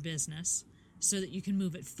about your business so that you can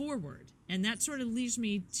move it forward. And that sort of leads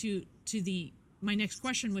me to my next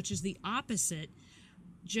question, which is the opposite.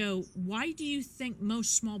 Joe, why do you think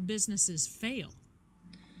most small businesses fail?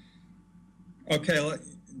 Okay,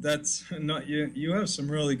 that's not you. You have some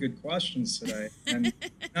really good questions today, and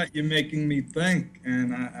you're making me think,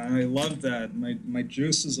 and I love that. My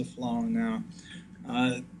juices are flowing now.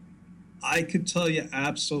 I could tell you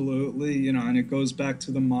absolutely, and it goes back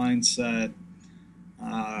to the mindset.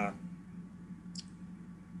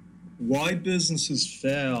 Why businesses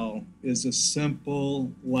fail is a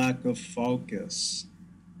simple lack of focus.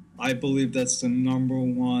 I believe that's the number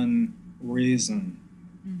one reason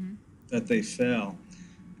that they fail.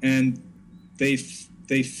 And they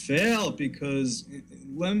fail because,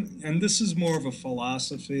 and this is more of a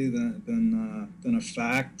philosophy than a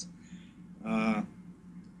fact,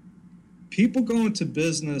 people go into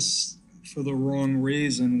business for the wrong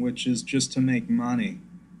reason, which is just to make money.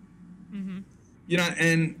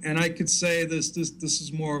 And I could say this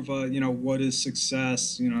is more of a, what is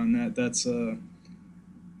success, and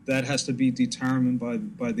that has to be determined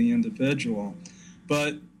by the individual.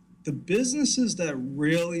 But the businesses that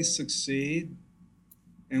really succeed,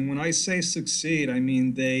 and when I say succeed, I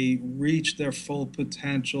mean they reach their full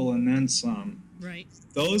potential and then some. Right.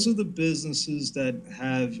 Those are the businesses that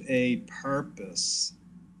have a purpose.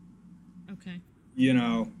 Okay.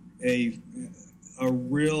 A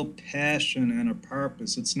real passion and a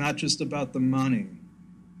purpose. It's not just about the money.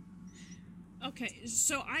 Okay,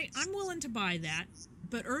 so I'm willing to buy that.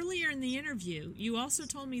 But earlier in the interview, you also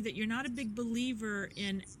told me that you're not a big believer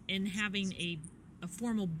in having a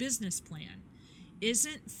formal business plan.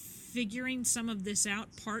 Isn't figuring some of this out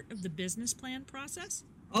part of the business plan process?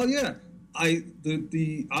 Oh yeah,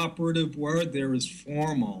 the operative word there is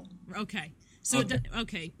formal. Okay. So,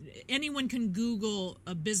 okay, anyone can Google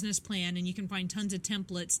a business plan, and you can find tons of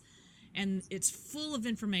templates, and it's full of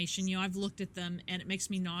information. I've looked at them, and it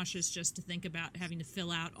makes me nauseous just to think about having to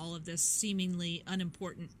fill out all of this seemingly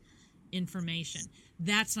unimportant information.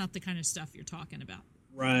 That's not the kind of stuff you're talking about.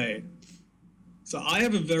 Right. So I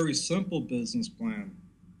have a very simple business plan.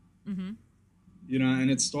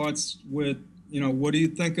 And it starts with, what do you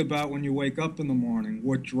think about when you wake up in the morning?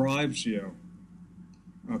 What drives you?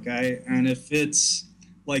 Okay, and if it's,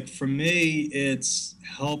 like for me, it's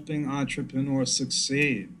helping entrepreneurs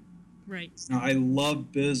succeed. Right. Now, I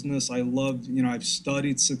love business. I love, I've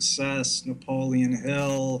studied success, Napoleon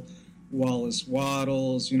Hill, Wallace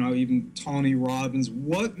Wattles, even Tony Robbins.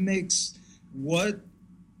 What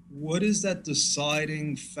is that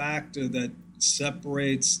deciding factor that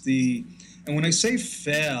separates and when I say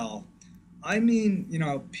fail, I mean,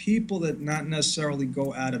 people that not necessarily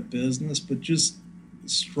go out of business, but just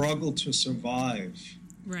struggle to survive.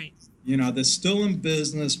 Right. They're still in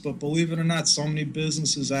business, but believe it or not, so many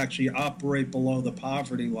businesses actually operate below the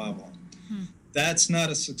poverty level. That's not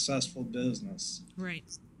a successful business. Right.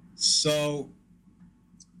 So,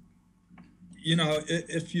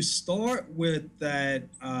 if you start with that,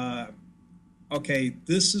 okay,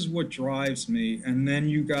 this is what drives me, and then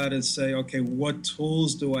you got to say, okay, what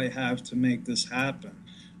tools do I have to make this happen?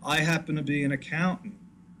 I happen to be an accountant.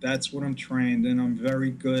 That's what I'm trained in. I'm very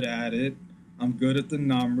good at it. I'm good at the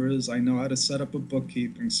numbers. I know how to set up a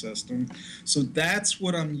bookkeeping system. So that's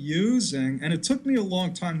what I'm using. And it took me a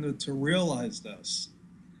long time to realize this.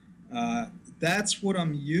 That's what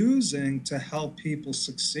I'm using to help people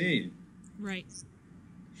succeed. Right.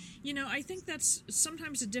 I think that's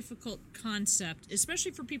sometimes a difficult concept,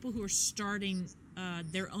 especially for people who are starting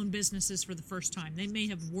their own businesses for the first time. They may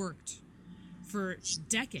have worked for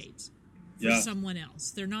decades for someone else.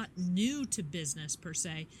 They're not new to business per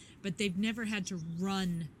se, but they've never had to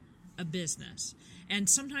run a business. And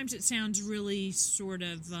sometimes it sounds really sort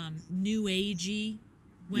of new agey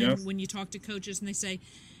when you talk to coaches and they say,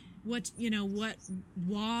 why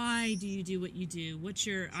do you do what you do?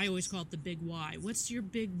 I always call it the big why. What's your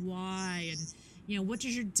big why? And, what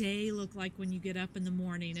does your day look like when you get up in the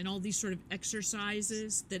morning? And all these sort of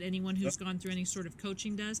exercises that anyone who's gone through any sort of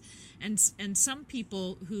coaching does. And some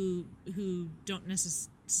people who don't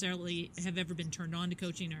necessarily have ever been turned on to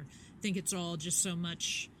coaching or think it's all just so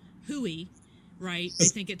much hooey, right? They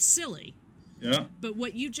think it's silly. Yeah. But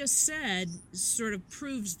what you just said sort of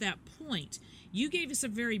proves that point. You gave us a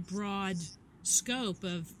very broad scope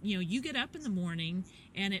of, you get up in the morning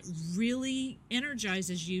and it really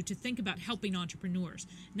energizes you to think about helping entrepreneurs.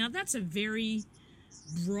 Now, that's a very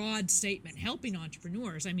broad statement, helping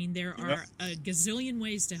entrepreneurs. I mean, there are a gazillion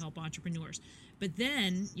ways to help entrepreneurs. But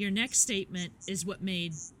then your next statement is what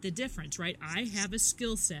made the difference, right? I have a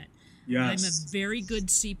skill set. Yes. I'm a very good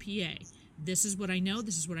CPA. This is what I know.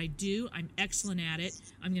 This is what I do. I'm excellent at it.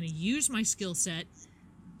 I'm going to use my skill set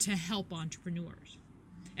to help entrepreneurs.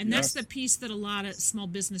 And that's the piece that a lot of small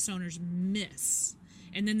business owners miss.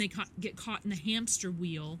 And then they get caught in the hamster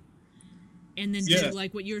wheel and then do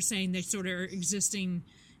like what you're saying. They sort of are existing,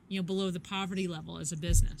 below the poverty level as a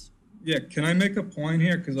business. Yeah, can I make a point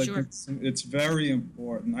here? Because I think it's very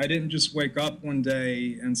important. I didn't just wake up one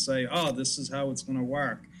day and say, oh, this is how it's going to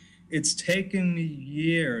work. It's taken me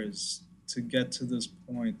years to get to this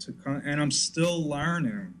point, and I'm still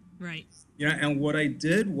learning. Right. And what I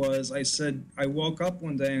did was I woke up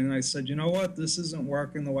one day and I said, you know what, this isn't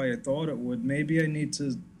working the way I thought it would. Maybe I need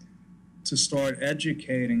to start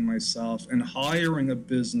educating myself and hiring a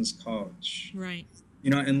business coach. Right.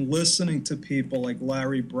 And listening to people like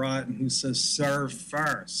Larry Bratton, who says, serve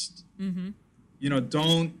first. Mm-hmm.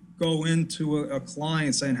 Don't go into a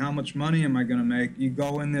client saying, how much money am I going to make? You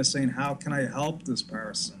go in there saying, how can I help this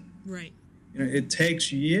person? Right. It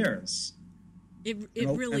takes years. It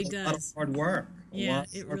really does. A lot of hard work. Yeah,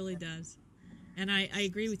 it really does. And I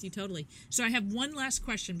agree with you totally. So I have one last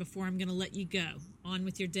question before I'm going to let you go on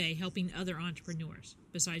with your day, helping other entrepreneurs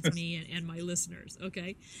besides me and my listeners.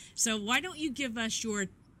 Okay. So why don't you give us your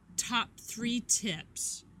top 3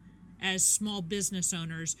 tips as small business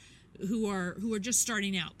owners who are just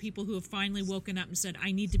starting out, people who have finally woken up and said,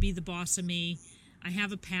 I need to be the boss of me. I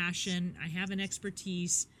have a passion. I have an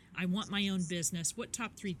expertise. I want my own business. What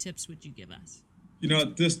top 3 tips would you give us?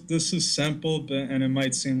 This is simple, and it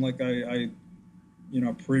might seem like I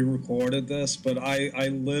pre-recorded this, but I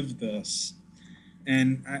live this.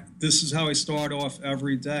 And this is how I start off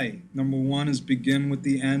every day. Number 1 is begin with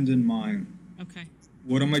the end in mind. Okay.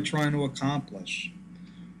 What am I trying to accomplish?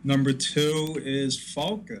 Number 2 is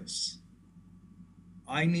focus.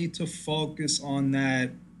 I need to focus on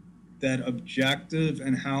that objective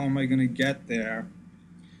and how am I going to get there.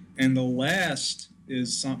 And the last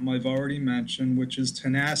is something I've already mentioned, which is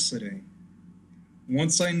tenacity.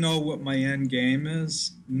 Once I know what my end game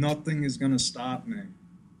is, nothing is going to stop me.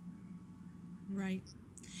 Right.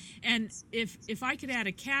 And if I could add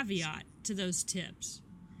a caveat to those tips,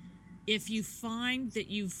 if you find that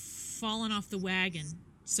you've fallen off the wagon,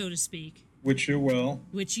 so to speak. Which you will,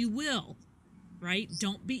 right?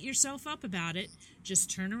 Don't beat yourself up about it. Just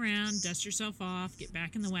turn around, dust yourself off, get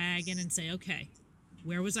back in the wagon and say, okay,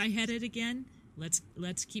 where was I headed again?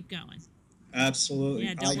 Let's keep going. Absolutely.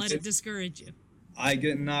 Yeah, don't let it discourage you. I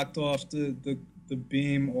get knocked off the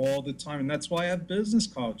beam all the time, and that's why I have business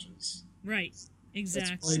coaches. Right,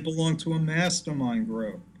 exactly. That's why I belong to a mastermind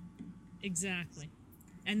group. Exactly.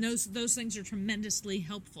 And those things are tremendously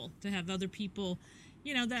helpful to have other people.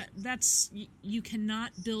 That's you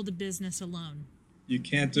cannot build a business alone. You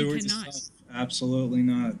can't do it yourself. Absolutely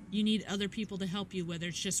not. You need other people to help you, whether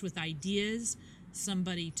it's just with ideas,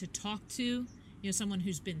 somebody to talk to, someone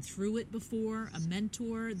who's been through it before, a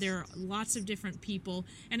mentor. There are lots of different people,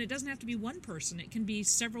 and it doesn't have to be one person. It can be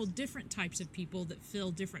several different types of people that fill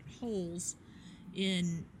different holes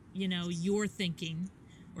in, your thinking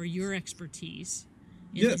or your expertise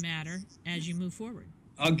in the matter as you move forward.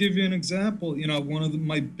 I'll give you an example. One of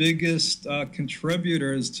my biggest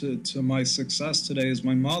contributors to my success today is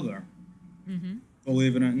my mother. Mm-hmm.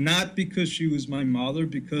 Believe it or not. Not because she was my mother,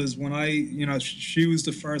 because when she was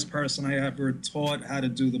the first person I ever taught how to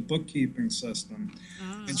do the bookkeeping system.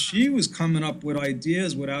 Oh. And she was coming up with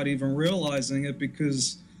ideas without even realizing it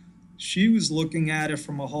because she was looking at it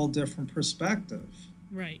from a whole different perspective.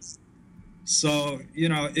 Right. So,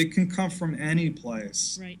 it can come from any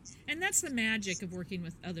place. Right. And that's the magic of working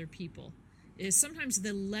with other people, is sometimes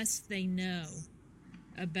the less they know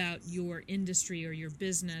about your industry or your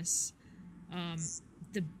business,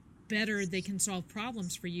 the better they can solve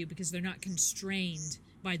problems for you because they're not constrained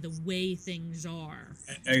by the way things are.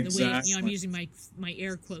 Exactly. The way, I'm using my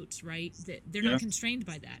air quotes, right? They're not constrained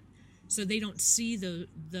by that. So they don't see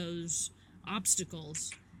those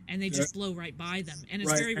obstacles and they just blow right by them. And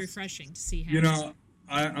it's very refreshing to see how.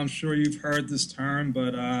 I'm sure you've heard this term,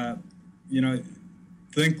 but,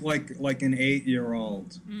 think like an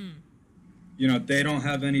 8-year-old. Mm. They don't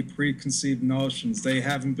have any preconceived notions. They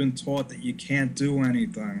haven't been taught that you can't do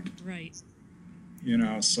anything. Right.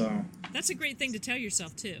 So. That's a great thing to tell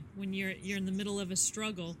yourself, too, when you're in the middle of a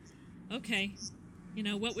struggle. Okay. You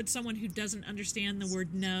know, what would someone who doesn't understand the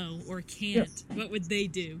word no or can't, what would they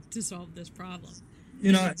do to solve this problem?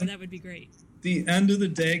 You know, that would be great. The end of the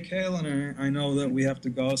day, Kaylin, I know that we have to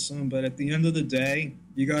go soon, but at the end of the day,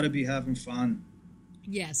 you got to be having fun.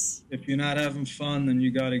 Yes. If you're not having fun, then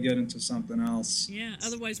you got to get into something else. Yeah.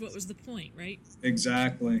 Otherwise, what was the point, right?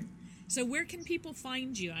 Exactly. So where can people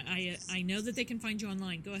find you? I know that they can find you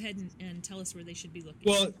online. Go ahead and tell us where they should be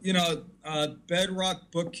looking. Well, you know,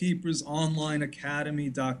 Bedrock Bookkeepers Online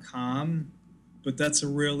Academy.com, but that's a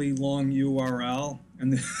really long URL.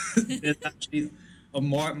 And it's actually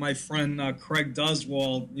my friend Craig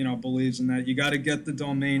Duswald, you know, believes in that. You got to get the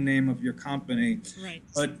domain name of your company. Right.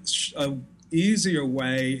 But an easier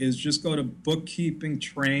way is just go to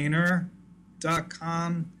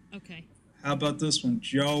bookkeepingtrainer.com. Okay. How about this one?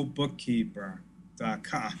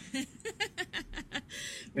 JoeBookkeeper.com.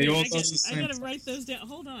 Wait, I got to write those down.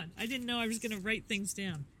 Hold on. I didn't know I was going to write things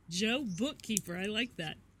down. Joe Bookkeeper. I like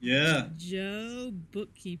that. Yeah. Joe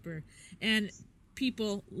Bookkeeper. And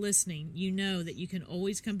people listening, you know that you can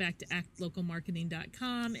always come back to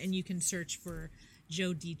actlocalmarketing.com and you can search for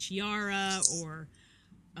Joe DiChiara or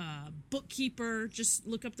bookkeeper. Just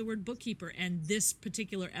look up the word bookkeeper, and this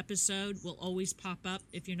particular episode will always pop up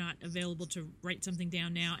if you're not available to write something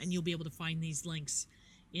down now, and you'll be able to find these links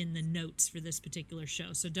in the notes for this particular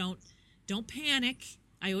show. So don't panic.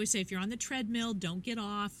 I always say, if you're on the treadmill, don't get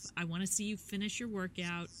off. I want to see you finish your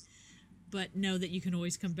workout, but know that you can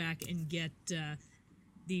always come back and get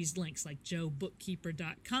these links like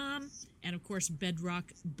joebookkeeper.com and, of course,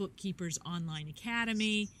 Bedrock Bookkeepers Online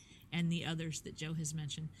Academy and the others that Joe has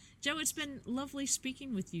mentioned. Joe, it's been lovely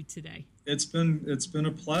speaking with you today. It's been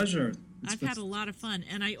a pleasure. I've had a lot of fun,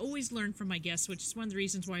 and I always learn from my guests, which is one of the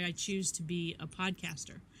reasons why I choose to be a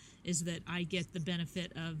podcaster, is that I get the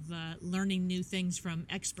benefit of learning new things from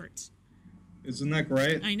experts. Isn't that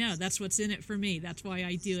great? I know. That's what's in it for me. That's why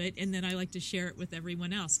I do it, and then I like to share it with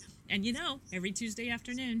everyone else. And, you know, every Tuesday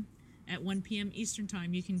afternoon at 1 p.m. Eastern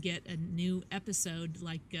Time, you can get a new episode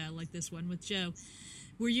like this one with Joe,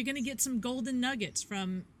 where you're going to get some golden nuggets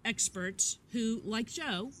from experts who, like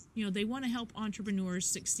Joe, you know, they want to help entrepreneurs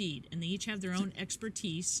succeed, and they each have their own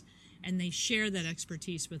expertise, and they share that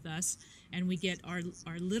expertise with us, and we get our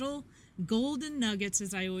little golden nuggets,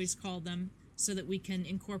 as I always call them, so that we can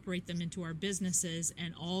incorporate them into our businesses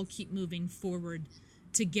and all keep moving forward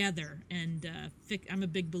together. And I'm a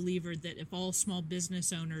big believer that if all small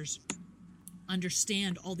business owners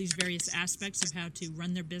understand all these various aspects of how to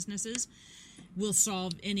run their businesses, we'll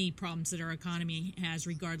solve any problems that our economy has,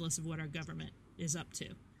 regardless of what our government is up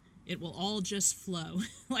to. It will all just flow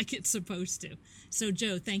like it's supposed to. So,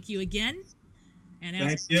 Joe, thank you again. And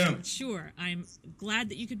thank you. Sure. I'm glad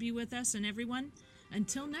that you could be with us, and everyone,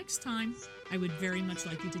 until next time, I would very much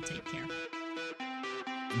like you to take care.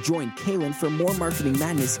 Join Kaylin for more marketing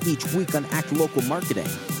madness each week on Act Local Marketing.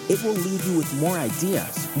 It will leave you with more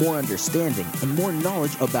ideas, more understanding, and more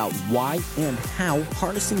knowledge about why and how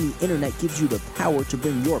harnessing the internet gives you the power to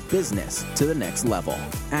bring your business to the next level.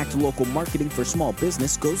 Act Local Marketing for Small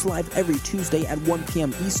Business goes live every Tuesday at 1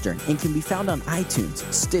 p.m. Eastern and can be found on iTunes,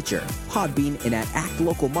 Stitcher, Podbean, and at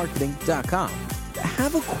actlocalmarketing.com.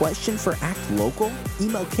 Have a question for Act Local?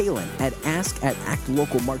 Email Kaylin at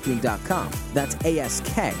ask@actlocalmarketing.com. That's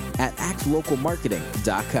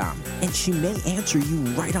ask@actlocalmarketing.com. And she may answer you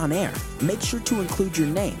right on air. Make sure to include your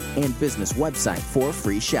name and business website for a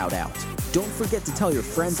free shout out. Don't forget to tell your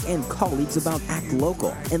friends and colleagues about Act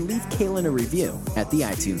Local and leave Kaylin a review at the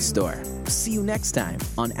iTunes Store. See you next time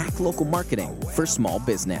on Act Local Marketing for Small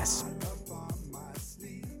Business.